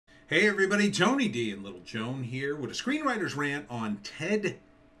Hey everybody, Tony D and Little Joan here with a screenwriter's rant on Ted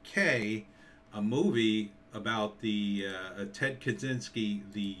K, a movie about the Ted Kaczynski,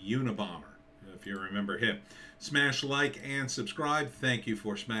 the Unabomber, if you remember him. Smash like and subscribe. Thank you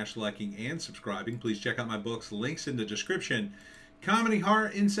for smash liking and subscribing. Please check out my books, links in the description. Comedy Horror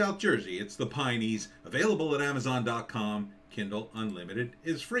in South Jersey. It's the Pineys, available at Amazon.com. Kindle Unlimited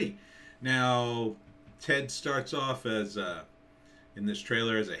is free. Now, Ted starts off as in this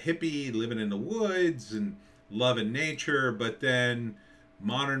trailer as a hippie living in the woods and loving nature, but then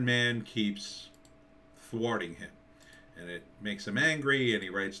modern man keeps thwarting him, and it makes him angry, and he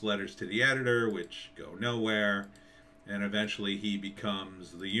writes letters to the editor which go nowhere, and eventually he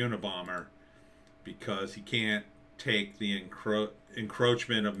becomes the Unabomber because he can't take the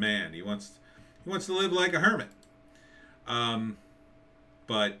encroachment of man. He wants to live like a hermit,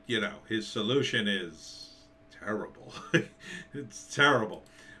 but you know, his solution is terrible. It's terrible.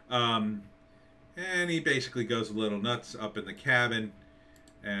 And he basically goes a little nuts up in the cabin,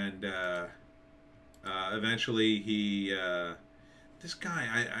 and eventually he this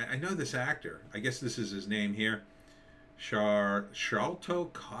guy, I know this actor, I guess this is his name here,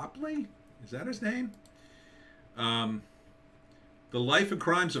 Sharlto Copley, is that his name? The life and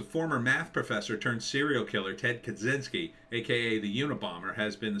crimes of former math professor turned serial killer Ted Kaczynski, aka the Unabomber,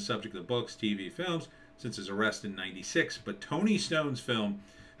 has been the subject of books, TV, films since his arrest in '96, but Tony Stone's film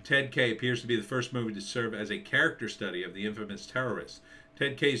Ted K appears to be the first movie to serve as a character study of the infamous terrorist.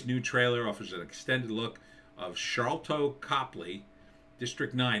 Ted K's new trailer offers an extended look of Sharlto Copley,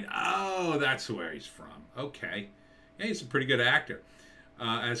 District 9. Oh, that's where he's from. Okay. Yeah, he's a pretty good actor.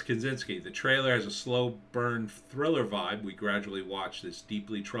 As Kaczynski. The trailer has a slow burn thriller vibe. We gradually watch this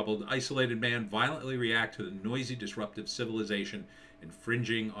deeply troubled, isolated man violently react to the noisy, disruptive civilization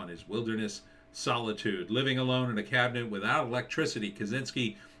infringing on his wilderness solitude. Living alone in a cabinet without electricity,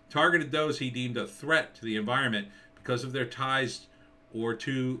 Kaczynski targeted those he deemed a threat to the environment because of their ties or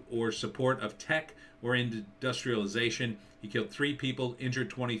support of tech or industrialization. He killed 3 people, injured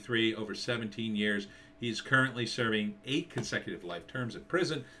 23 over 17 years. He is currently serving 8 consecutive life terms in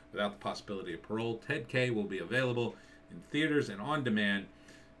prison without the possibility of parole. Ted K will be available in theaters and on demand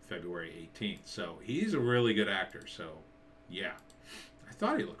February 18th. So he's a really good actor. So yeah, I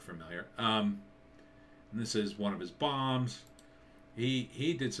thought he looked familiar. And this is one of his bombs.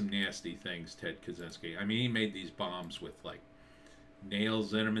 He did some nasty things, Ted Kaczynski. I mean, he made these bombs with like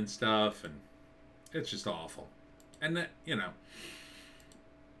nails in them and stuff, and it's just awful. And that, you know,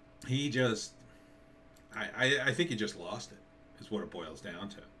 he just, I think he just lost it, is what it boils down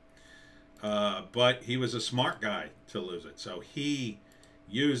to. But he was a smart guy to lose it, so he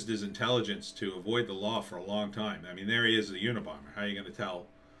used his intelligence to avoid the law for a long time. I mean, there he is, the Unabomber. How are you going to tell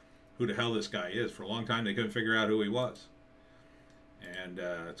who the hell this guy is? For a long time, they couldn't figure out who he was. And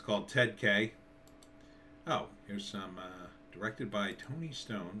it's called Ted K. Oh, here's some, directed by Tony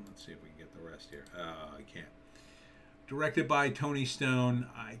Stone. Let's see if we can get the rest here. I can't. Directed by Tony Stone.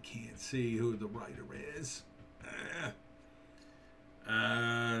 I can't see who the writer is.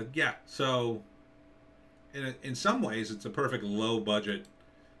 Yeah, so in some ways, it's a perfect low-budget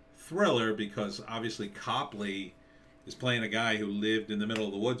thriller because obviously Copley is playing a guy who lived in the middle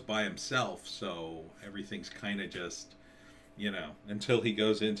of the woods by himself, so everything's kind of just, you know, until he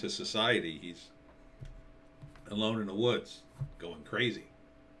goes into society, he's alone in the woods going crazy.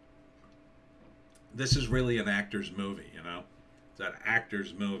 This is really an actor's movie, you know? It's an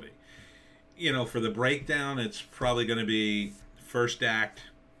actor's movie. You know, for the breakdown, it's probably going to be first act.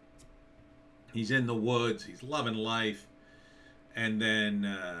 He's in the woods. He's loving life. And then,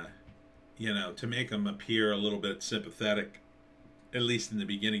 you know, to make him appear a little bit sympathetic, at least in the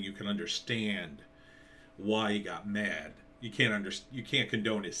beginning, you can understand why he got mad. You can't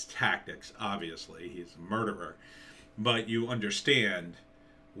condone his tactics, obviously. He's a murderer. But you understand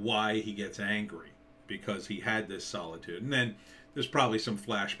why he gets angry, because he had this solitude. And then there's probably some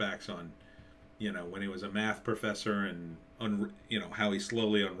flashbacks on, you know, when he was a math professor and, you know, how he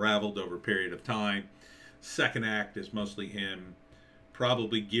slowly unraveled over a period of time. Second act is mostly him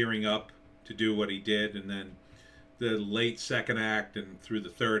probably gearing up to do what he did. And then the late second act and through the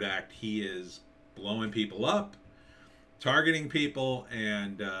third act, he is blowing people up, targeting people,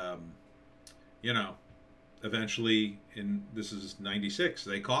 and, you know, eventually, this is '96,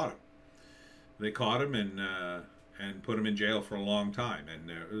 they caught him. They caught him and put him in jail for a long time.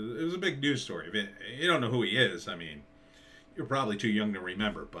 And it was a big news story. If you don't know who he is, I mean, you're probably too young to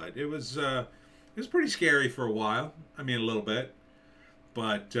remember. But it was pretty scary for a while. I mean, a little bit.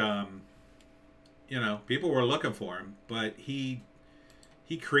 But, you know, people were looking for him. But he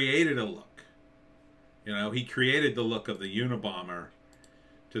created a look. You know, he created the look of the Unabomber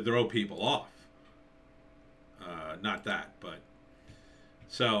to throw people off. Not that, but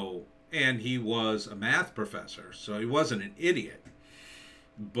so, and he was a math professor, so he wasn't an idiot,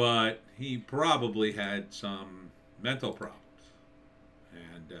 but he probably had some mental problems.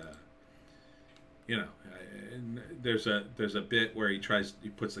 And you know, there's a bit where he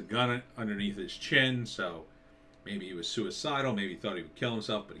puts the gun underneath his chin, so maybe he was suicidal, maybe he thought he would kill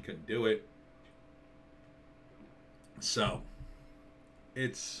himself, but he couldn't do it. So,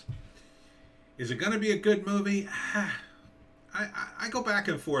 is it going to be a good movie? I go back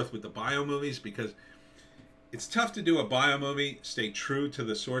and forth with the bio movies because it's tough to do a bio movie, stay true to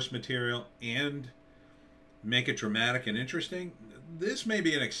the source material, and make it dramatic and interesting. This may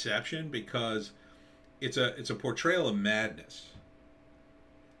be an exception because it's a portrayal of madness.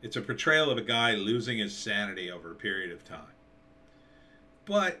 It's a portrayal of a guy losing his sanity over a period of time.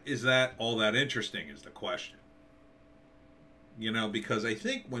 But is that all that interesting is the question. You know, because I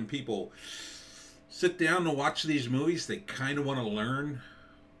think when people sit down to watch these movies, they kind of want to learn.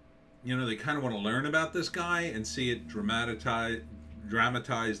 You know, they kind of want to learn about this guy and see it dramatized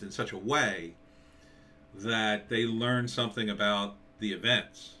in such a way that they learn something about the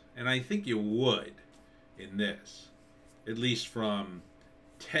events. And I think you would in this, at least from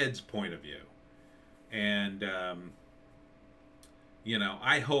Ted's point of view. And, you know,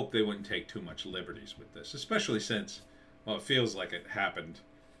 I hope they wouldn't take too much liberties with this, especially since, well, it feels like it happened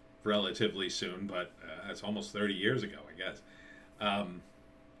relatively soon, but it's almost 30 years ago, I guess.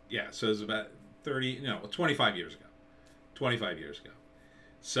 Yeah, so it was about 25 years ago. 25 years ago.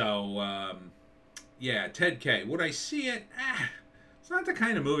 So, yeah, Ted K. Would I see it? It's not the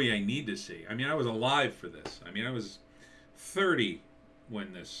kind of movie I need to see. I mean, I was alive for this. I mean, I was 30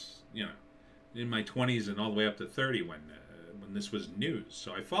 when this, you know, in my 20s and all the way up to 30 when this was news.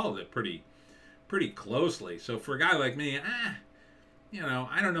 So I followed it pretty closely. So for a guy like me, you know,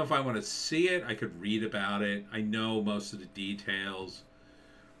 I don't know if I want to see it. I could read about it. I know most of the details.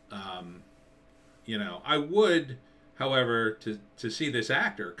 You know, I would, however, to see this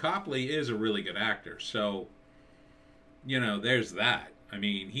actor. Copley is a really good actor. So, you know, there's that. I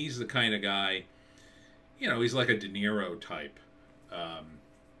mean, he's the kind of guy, you know, he's like a De Niro type.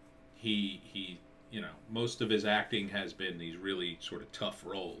 He, you know, most of his acting has been these really sort of tough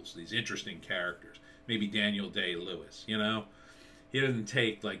roles, these interesting characters. Maybe Daniel Day-Lewis, you know? He doesn't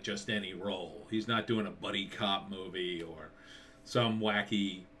take, like, just any role. He's not doing a buddy cop movie or some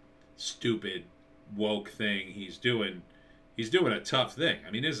wacky, stupid, woke thing. He's doing a tough thing. I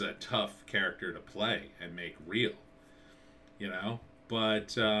mean, this is a tough character to play and make real, you know?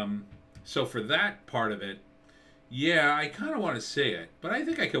 But, so for that part of it, yeah, I kind of want to see it. But I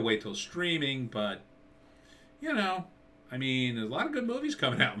think I could wait till streaming, but, you know, I mean, there's a lot of good movies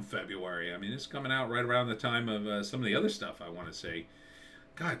coming out in February. I mean, it's coming out right around the time of some of the other stuff I want to see.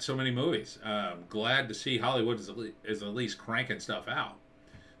 God, so many movies. Glad to see Hollywood is at least cranking stuff out.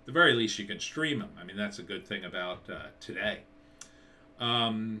 At the very least, you can stream them. I mean, that's a good thing about today.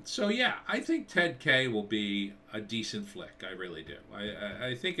 So, yeah, I think Ted K will be a decent flick. I really do.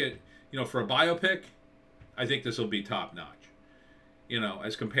 I think it, you know, for a biopic, I think this will be top-notch. You know,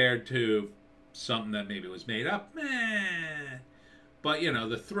 as compared to something that maybe was made up, meh. But, you know,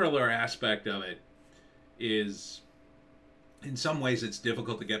 the thriller aspect of it is, in some ways, it's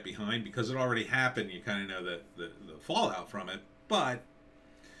difficult to get behind because it already happened. You kind of know the fallout from it. But,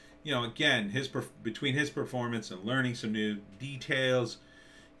 you know, again, between his performance and learning some new details,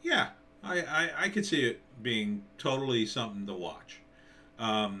 yeah, I could see it being totally something to watch.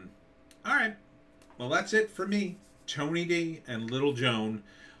 All right. Well, that's it for me, Tony D and Little Joan.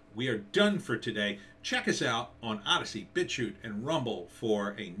 We are done for today. Check us out on Odysee, Bitchute, and Rumble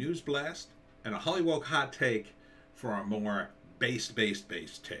for a news blast and a Hollywoke hot take for our more based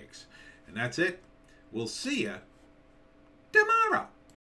takes. And that's it. We'll see ya